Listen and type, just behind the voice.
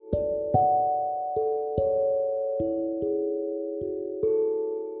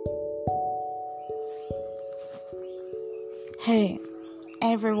Hey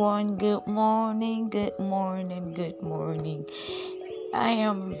everyone, good morning, good morning, good morning. I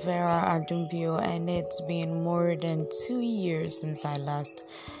am Vera Adumbio, and it's been more than 2 years since I last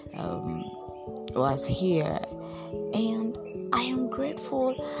was here, and I am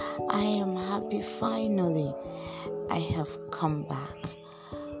grateful. I am happy finally. I have come back.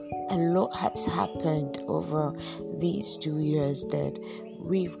 A lot has happened over these 2 years that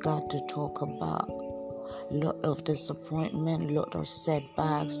we've got to talk about. Lot of disappointment, lot of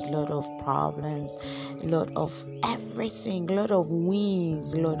setbacks, lot of problems, lot of everything, lot of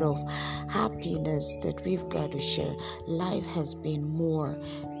wins, lot of happiness that we've got to share. Life has been more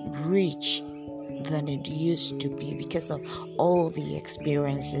rich than it used to be because of all the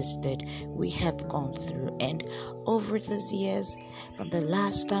experiences that we have gone through. And over these years, from the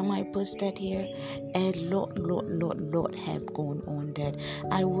last time I posted here, a lot have gone on that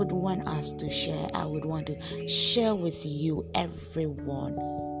I would want us to share. I would want to share with you, everyone.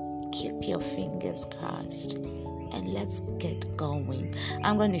 Keep your fingers crossed and let's get going.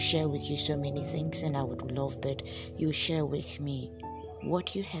 I'm going to share with you so many things, and I would love that you share with me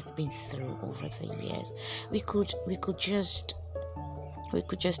what you have been through over the years. We could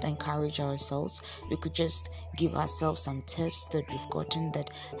just encourage ourselves. We could just give ourselves some tips that we've gotten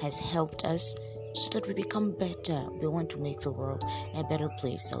that has helped us so that we become better. We want to make the world a better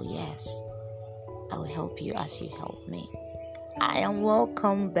place. So yes, I will help you as you help me. I am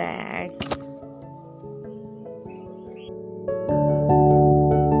welcome back.